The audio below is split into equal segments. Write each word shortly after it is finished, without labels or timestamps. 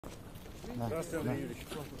Да. Здравствуйте, Андрей Юрьевич.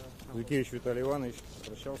 Лукевич Виталий Иванович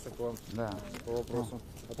обращался к вам по вопросу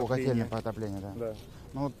по котельной, по отоплению. Да.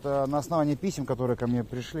 Ну, вот, на основании писем, которые ко мне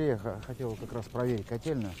пришли, я хотел как раз проверить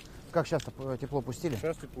котельную. Как часто тепло пустили?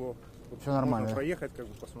 Сейчас тепло. Вот все нормально. Можно проехать, как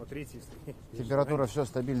бы посмотреть, если температура все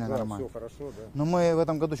стабильно, да, нормально. Все хорошо, да. Но мы в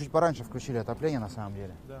этом году чуть пораньше включили отопление на самом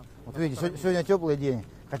деле. Да. Вот видите, сегодня теплый день,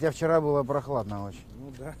 хотя вчера было прохладно очень.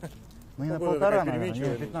 Ну да. Ну не на полтора, наверное, не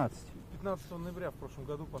на 15. 15 ноября в прошлом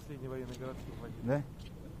году последний военный городской вводили. Да?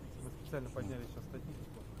 Мы специально подняли сейчас статистику.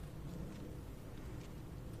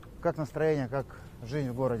 Как настроение, как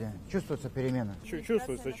жизнь в городе? Чувствуются перемены?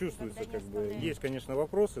 Чувствуется, как бы. Есть, конечно,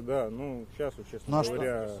 вопросы, да, ну, сейчас, вот, честно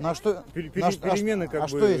говоря, перемены, как бы.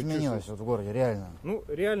 Что изменилось вот в городе, реально? Ну,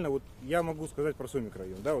 реально, вот я могу сказать про свой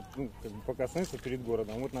микрорайон, да, вот, ну, как бы пока становится перед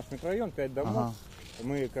городом. Вот наш микрорайон, 5 домов,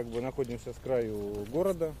 мы, как бы, находимся с краю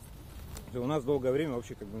города. У нас долгое время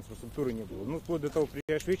вообще как бы инфраструктуры не было. Ну, вплоть до того,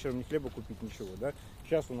 приезжаешь вечером, ни хлеба купить, ничего, да.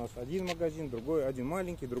 Сейчас у нас один магазин, другой, один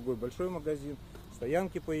маленький, другой большой магазин.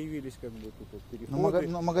 Стоянки появились, как бы, тут вот переходы.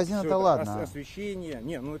 Но магазин это ладно. Освещение.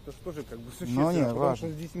 Не, ну это тоже как бы Ну, существенно. не, потому важно.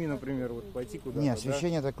 что с детьми, например, вот пойти куда-то. Не,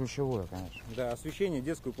 освещение это ключевое, конечно. Да, освещение,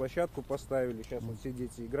 детскую площадку поставили. Сейчас вот все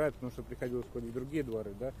дети играют, потому что приходилось ходить в другие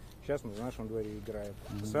дворы, да. Сейчас мы в нашем дворе играем.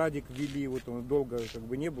 Садик ввели, вот он долго как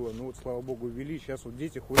бы не было, но вот слава богу ввели. Сейчас вот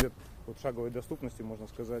дети ходят вот в шаговой доступности, можно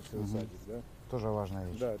сказать, садик, да. Тоже важная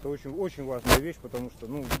вещь. Да, это очень, очень важная вещь, потому что,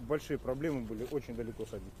 ну, большие проблемы были, очень далеко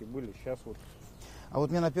садики были. Сейчас вот. А вот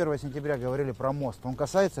мне на 1 сентября говорили про мост. Он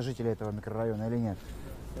касается жителей этого микрорайона или нет?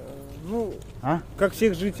 Ну, как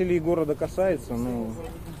всех жителей города касается, ну...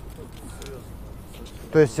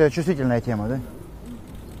 То есть чувствительная тема, да?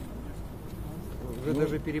 Уже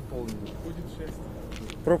даже переполнено.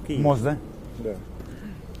 Пробки есть. Мост, да? Да.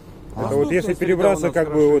 Это вот если перебраться,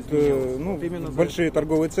 как бы, вот, ну, большие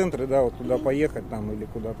торговые центры, да, вот туда поехать там или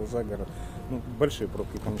куда-то за город, ну, большие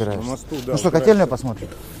пробки, конечно, на мосту, да. Ну что, котельную посмотрим,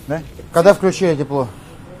 да? Когда включили тепло?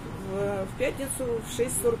 В пятницу в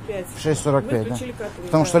 6:45. В 6:45, да? Котлы,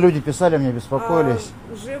 Потому что люди писали, мне беспокоились.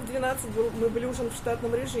 Уже в 12 мы были уже в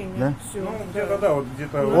штатном режиме. Да? Все. Ну, где-то, да, вот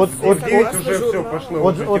где-то Вот здесь уже все пошло.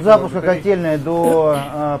 От запуска котельной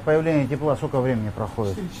до появления тепла сколько времени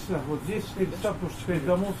проходит? 4 часа. Вот здесь 4 часа, потому что 5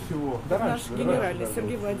 домов всего. Наш генеральный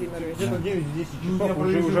Сергей Владимирович. Где-то 9-10 часов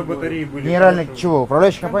уже батареи были. Генеральный чего?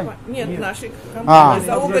 Управляющая компания? Нет, нашей компании.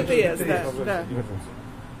 За ОГТС, да.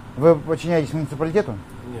 Вы подчиняетесь муниципалитету?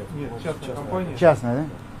 Нет, частная компания. Частная, да?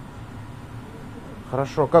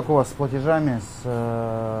 Хорошо. Как у вас с платежами,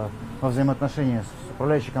 во взаимоотношении с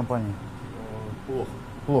управляющей компанией? Плохо.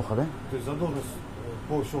 Плохо, да? То есть задолженность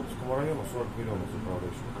по Щелковскому району 40 миллионов за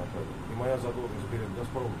управляющую компанию. И моя задолженность перед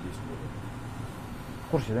Газпромом 10 миллионов.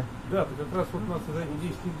 В курсе, да? Да, как раз вот у нас за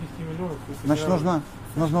 10 миллионов. Значит,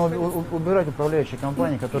 нужно убирать управляющие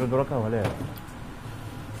компании, которые дурака валяют.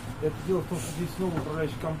 Это дело в том, что здесь новая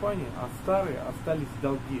управляющая компания, а старые остались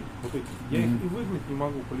долги. Вот эти. Я их и выгнать не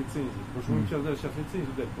могу по лицензии. Потому что мы сейчас даже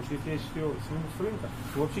лицензию дать. Потому что если я сейчас сниму с рынка,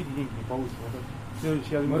 то вообще деньги не получим. Вот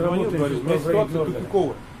следующий, я звонил, говорю, у меня ситуация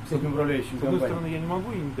тупиковая. С одной стороны, я не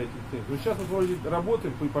могу им дать лицензию. Но сейчас вот вроде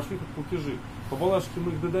работаем, и пошли тут платежи. По Балашке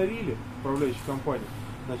мы их додавили, управляющей компании.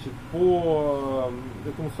 Значит, по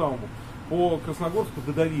этому самому. По Красногорску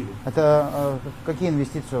додавили. Это какие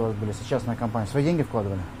инвестиции у вас были с частной компанией? Свои деньги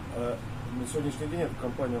вкладывали? На сегодняшний день эта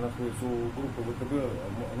компания находится у группы ВТБ,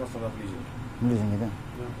 у нас она в лизинге. В лизинге, да?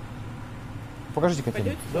 Покажите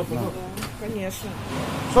котельную. Да, пожалуйста. Да, конечно.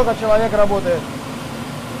 Сколько человек работает?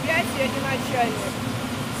 5, я не начальник.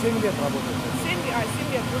 7 лет работает. 7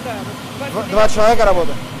 лет, ну да. Вот 2 человека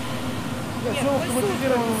работают? Нет, все в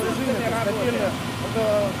автоматизированном режиме. Котельная, это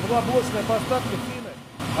была блочная поставка Финны,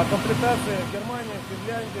 а комплектация Германия,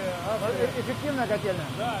 Финляндия, Австрия. Эффективная котельная?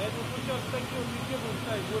 Да, это вот сейчас такие вот везде будем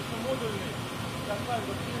ставить блочно-модульные. Котлан,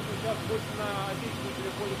 вот сейчас больше на отечественном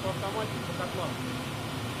переходе по автоматике, по котлам.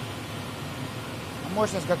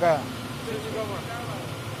 Мощность какая? 6 мегаватт.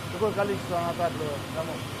 Какое количество она отапливает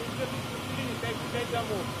домов? Где-то в населении 5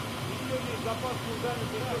 домов. Еще есть запас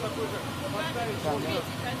фундамента, еще такой же поставить. Купите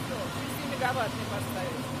костер, 6 мегаваттный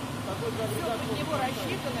поставить. Такой же Все агрегат под него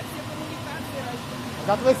рассчитано, все коммуникации рассчитаны.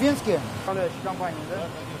 Котлы финские? Управляющие компании, да?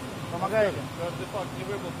 Помогаете? Каждый факт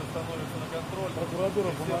невыплаты становится на контроль. Прокуратура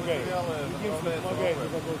помогает. Единственное, помогает.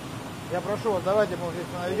 Я прошу вас, давайте мы здесь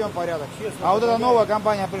наведем порядок. А вот эта новая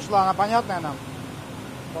компания пришла, она понятная нам?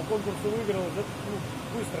 По конкурсу выиграла,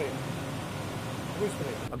 быстрые.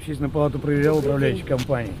 Общественная палата проверяла управляющие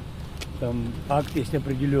компании. Там акт есть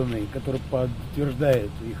определенный, который подтверждает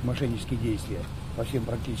их мошеннические действия по всем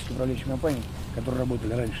практически управляющим компаниям, которые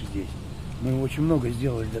работали раньше здесь. Мы очень много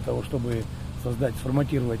сделали для того, чтобы создать,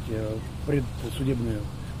 сформатировать предсудебную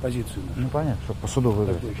позицию. Ну понятно, чтобы по суду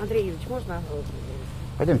выиграть. Андрей Юрьевич, можно?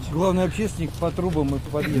 Пойдемте. Главный общественник по трубам и по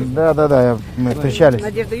подъездам. Да, мы встречались.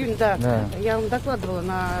 Надежда Юрьевна, Да. Я вам докладывала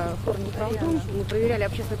на форуме «Правдом». Мы проверяли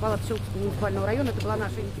общественную палату Щелковского муниципального района. Это была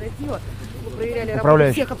наша инициатива. Мы проверяли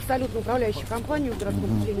работу всех абсолютно управляющих компаний в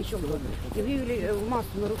городском поселении Щелково. И выявили массу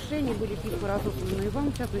нарушений. Были письма разосланы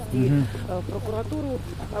вам, в частности, в прокуратуру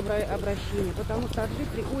обращения. Потому что от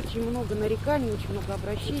жителей очень много нареканий, очень много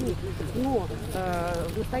обращений. Но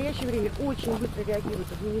в настоящее время очень быстро реагирует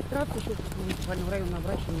администрация Щелковского муниципального района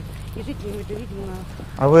обращения. И жителям это видно.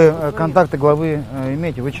 А вы контакты главы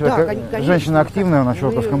имеете? Вы человек, конечно. женщина активная на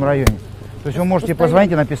Щелковском районе. То есть вы можете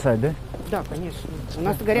позвонить и написать, да? Да, конечно. У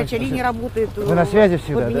нас горячая линия работает. Вы на связи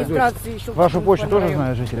всегда, в администрации да? Вашу почту тоже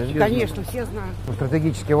знают жители? Конечно, все знают.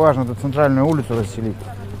 Стратегически важно эту центральную улицу расселить.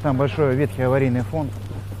 Там большой ветхий аварийный фонд.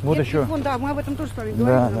 Вот Ветхий еще. фонд, да, мы об этом тоже с вами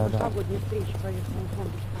говорили на да. прошлогодней встрече по ветхому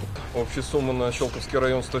фонду. Общая сумма на Щелковский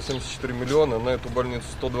район 174 миллиона, на эту больницу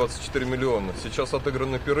 124 миллиона. Сейчас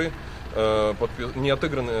отыграны пиры,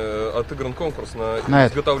 отыгран конкурс на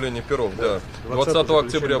изготовление пиров. Да. 20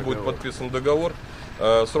 октября будет подписан договор.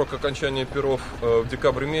 Срок окончания пиров в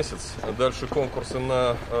декабре месяц. Дальше конкурсы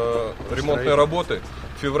на ремонтные работы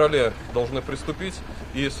в феврале должны приступить.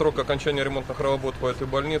 И срок окончания ремонтных работ по этой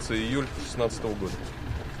больнице июль 2016 года.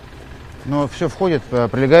 Но все входит в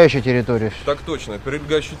прилегающую территорию. Так точно.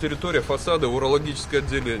 Прилегающая территория, фасады, урологическое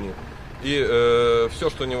отделение. И все,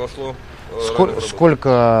 что не вошло.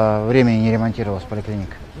 Сколько времени не ремонтировалась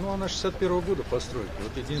поликлиника? Ну, она 61-го года постройки.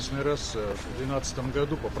 Вот единственный раз в 2012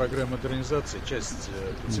 году по программе модернизации часть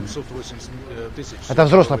 780 тысяч. Это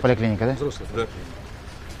взрослая поликлиника, да? Взрослая. Да. Вот.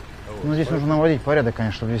 Ну, здесь нужно наводить порядок,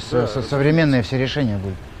 конечно, чтобы здесь современные все решения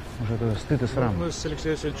были. Уже это стыд и срам. Мы с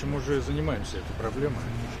Алексеем Васильевичем уже занимаемся этой проблемой.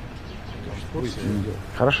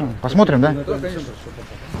 Хорошо. Посмотрим, да? Да, конечно.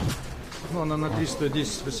 Ну, она на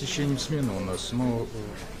 310 посещений в смену у нас, но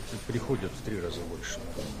приходят в 3 раза больше.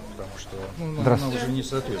 Потому что она уже не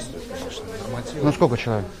соответствует, конечно, нормативам. Ну, сколько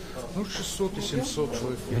человек? Ну, 600 и 700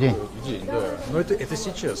 человек в день. В день, да. Но это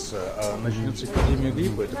сейчас. А начнется эпидемия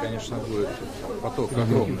гриппа, это, конечно, будет поток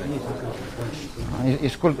огромный. И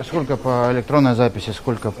сколько по электронной записи,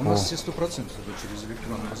 сколько по... У нас все 100% идут через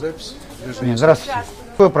электронную запись. Нет, здравствуйте.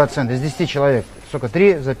 Какой процент? Из 10 человек сколько?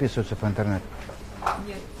 3 записываются по интернету?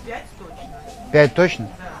 Нет, 5 точно. 5 точно?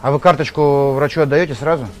 Да. А вы карточку врачу отдаете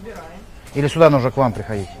сразу? Подбираем. Или сюда нужно к вам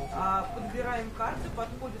приходить? Подбираем карты,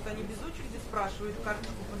 подходят они без очереди, спрашивают,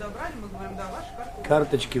 карточку подобрали, мы говорим, да, ваша карточка.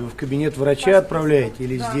 Карточки вы в кабинет врача отправляете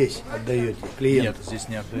или здесь отдаете клиенту? Нет, здесь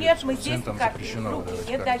не отдаете. Нет, мы здесь Центром карточку запрещено выдавать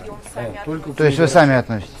не карты. даем, сами Только То есть вы сами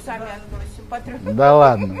относитесь? сами относим. Патруль. Да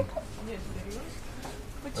ладно.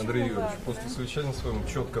 Андрей Юрьевич, после совещания с вами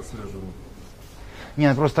четко отслеживаем.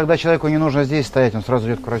 Нет, просто тогда человеку не нужно здесь стоять, он сразу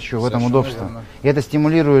идет к врачу, в этом Совершенно удобство. верно. И это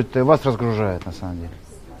стимулирует, вас разгружает на самом деле.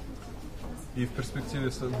 И в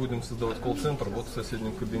перспективе будем создавать колл-центр вот в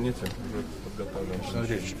соседнем кабинете. Подготавливаем.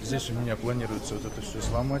 Смотрите, здесь у меня планируется вот это все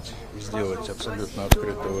сломать и сделать абсолютно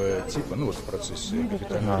открытого типа, ну вот в процессе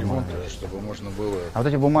капитального ремонта, чтобы можно было... А вот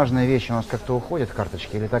эти бумажные вещи у нас как-то уходят,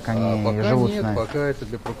 карточки, или так они пока живут нет, с нами? пока это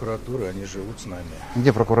для прокуратуры, они живут с нами.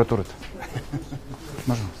 Где прокуратура-то?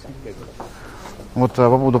 Можно? Вот по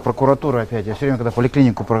поводу прокуратуры опять. Я все время, когда в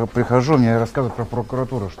поликлинику прихожу, мне рассказывают про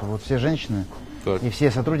прокуратуру, что вот все женщины и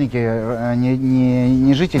все сотрудники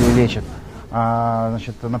не жители лечат, а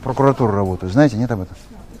значит, на прокуратуру работают. Знаете, нет об этом?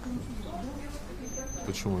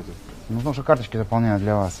 Почему это? Ну, потому что карточки заполняют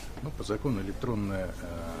для вас. Ну, по закону электронная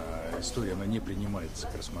история, она не принимается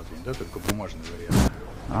к рассмотрению, да, только бумажный вариант.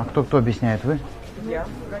 А кто объясняет? Вы? Я.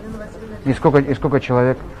 И сколько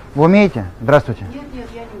человек? Вы умеете? Здравствуйте. Нет,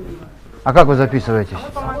 я не умею. А как вы записываетесь?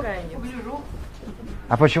 Мы помогаем. Гляжу.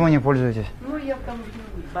 А почему не пользуетесь? Ну, я потому что не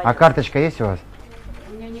умею. А карточка есть у вас?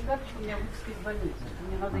 У меня не карточка, у меня выписка из больницы.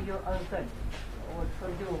 Мне надо ее отдать. Вот,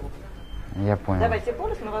 кардиологу. Я понял. Давайте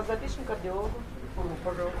полис, мы вас запишем к кардиологу.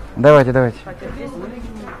 Пожалуйста. Давайте. Хотя здесь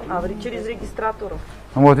через регистратуру.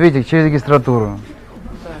 Вот, видите, через регистратуру.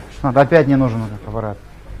 Надо, опять не нужен этот аппарат.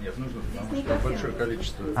 Нет, нужно, потому что большое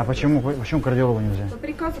количество. А почему кардиологу нельзя? По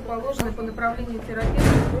приказу положено по направлению терапевта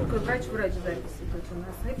только врач записывает у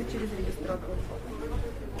нас. Это через регистратуру.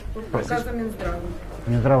 По приказу Минздрава.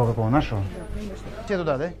 Минздрава какого? Нашего? Да, конечно. Все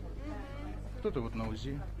туда, да? Кто-то вот на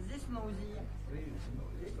УЗИ. Здесь на УЗИ.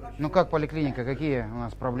 Ну как поликлиника, какие у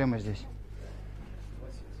нас проблемы здесь?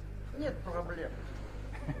 Нет проблем.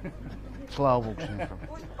 Слава богу, что нет проблем.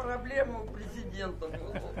 Пусть проблемы у президента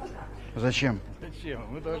будут. Зачем? Зачем?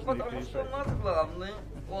 Мы должны Потому что у нас главный,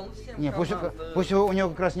 он всем Не, командует. пусть у него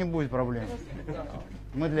как раз не будет проблем.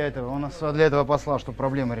 Он нас для этого послал, чтобы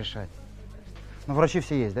проблемы решать. Но врачи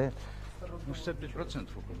все есть, да? Ну, 65%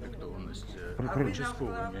 укомплектованность А вы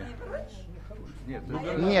участковыми. Нет,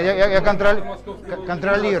 Нет, я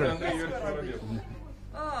контролирую.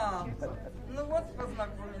 А, ну вот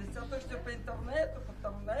познакомились. А то, что по интернету,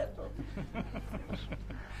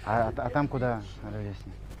 А там куда надо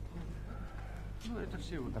выяснить? Ну, это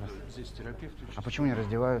все вот здесь терапевты. А почему не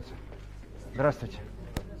раздеваются? Здравствуйте.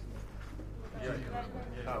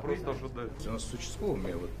 Просто ожидать. У нас с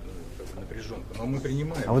участковыми вот, как бы напряженка, но мы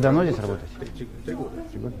принимаем. А вы давно здесь работаете? 3 года.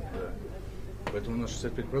 3 года? Да. Поэтому у нас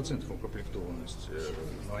 65% укомплектованность.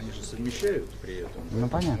 Но они же совмещают при этом. Ну,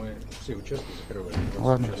 понятно. Мы все участки закрываем.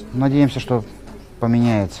 Ладно, надеемся, что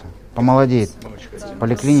поменяется, помолодеет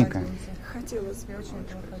поликлиника. Хотелось, мне очень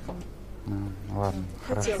этого хотелось. Ладно,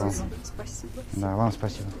 хорошо. Спасибо. Да, вам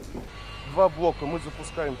спасибо. 2 блока мы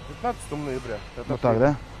запускаем 15 ноября. Вот так,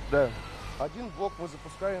 да? Да. 1 блок мы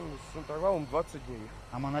запускаем с интервалом 20 дней.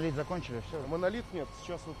 А монолит закончили, все? Монолит нет.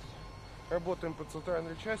 Сейчас вот работаем по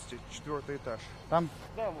центральной части, 4-й этаж. Там?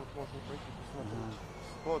 Да, вот можно пройти посмотреть.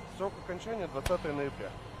 Вот, срок окончания 20 ноября.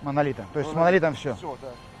 Монолита. То есть с монолитом все? Все,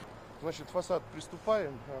 да. Значит, фасад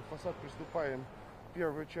приступаем.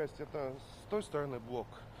 Первая часть это с той стороны блок.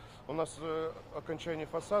 У нас окончание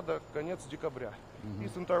фасада конец декабря. И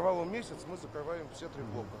с интервалом месяц мы закрываем все 3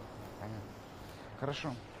 блока. Понятно. Хорошо.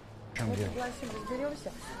 Мы согласим,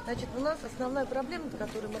 разберемся. Значит, у нас основная проблема, по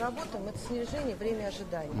которой мы работаем, это снижение времени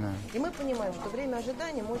ожидания. Да. И мы понимаем, что время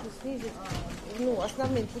ожидания можно снизить,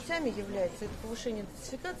 основными путями является это повышение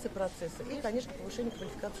идентификации процесса и, конечно, повышение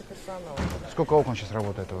квалификации персонала. Сколько окон сейчас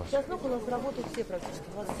работает у вас? Сейчас у нас работают все практически,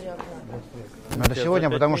 23 окна. Но это сегодня,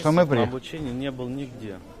 потому что мы на обучении не был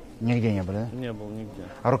нигде. Нигде не были, да? Не был нигде.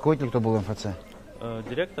 А руководитель кто был в МФЦ?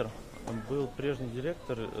 Директор? Был прежний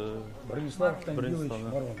директор Бронислав Тандилович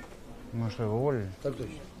Ворон. Ну что, его уволили? Так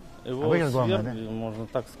точно. Его свергли, можно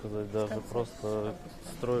так сказать, даже просто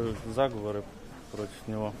строят заговоры против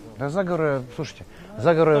него. Да заговоры, слушайте,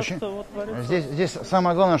 заговоры очень... Вот здесь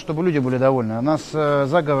самое главное, чтобы люди были довольны. Нас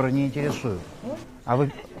заговоры не интересуют. А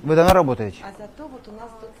вы давно работаете? А зато вот у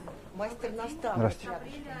нас тут мастер-наставник. Здравствуйте.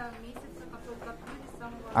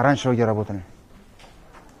 А раньше вы где работали?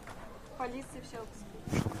 Полиция в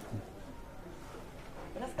Щелковском.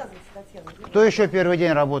 Рассказывайте, Татьяна. Кто еще первый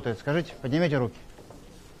день работает? Скажите, поднимите руки.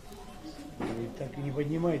 Вы так и не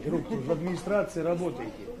поднимаете руки, в администрации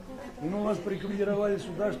работаете. И мы вас порекомендовали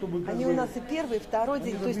сюда, чтобы... Они у нас и первый, и второй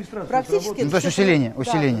день, то есть практически... Ну, то есть усиление,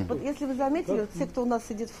 усиление. Да, вот если вы заметили, вот все, кто у нас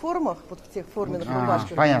сидит в формах, вот в тех форменных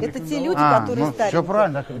рубашках, понятно. это те люди, которые старенькие. Все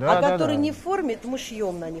правильно, да, которые не в форме, это мы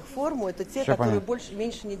шьем на них форму, это те, все которые понятно.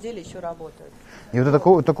 меньше недели еще работают. И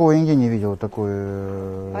вот такого я нигде не видел. Такой,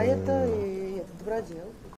 А это добродел.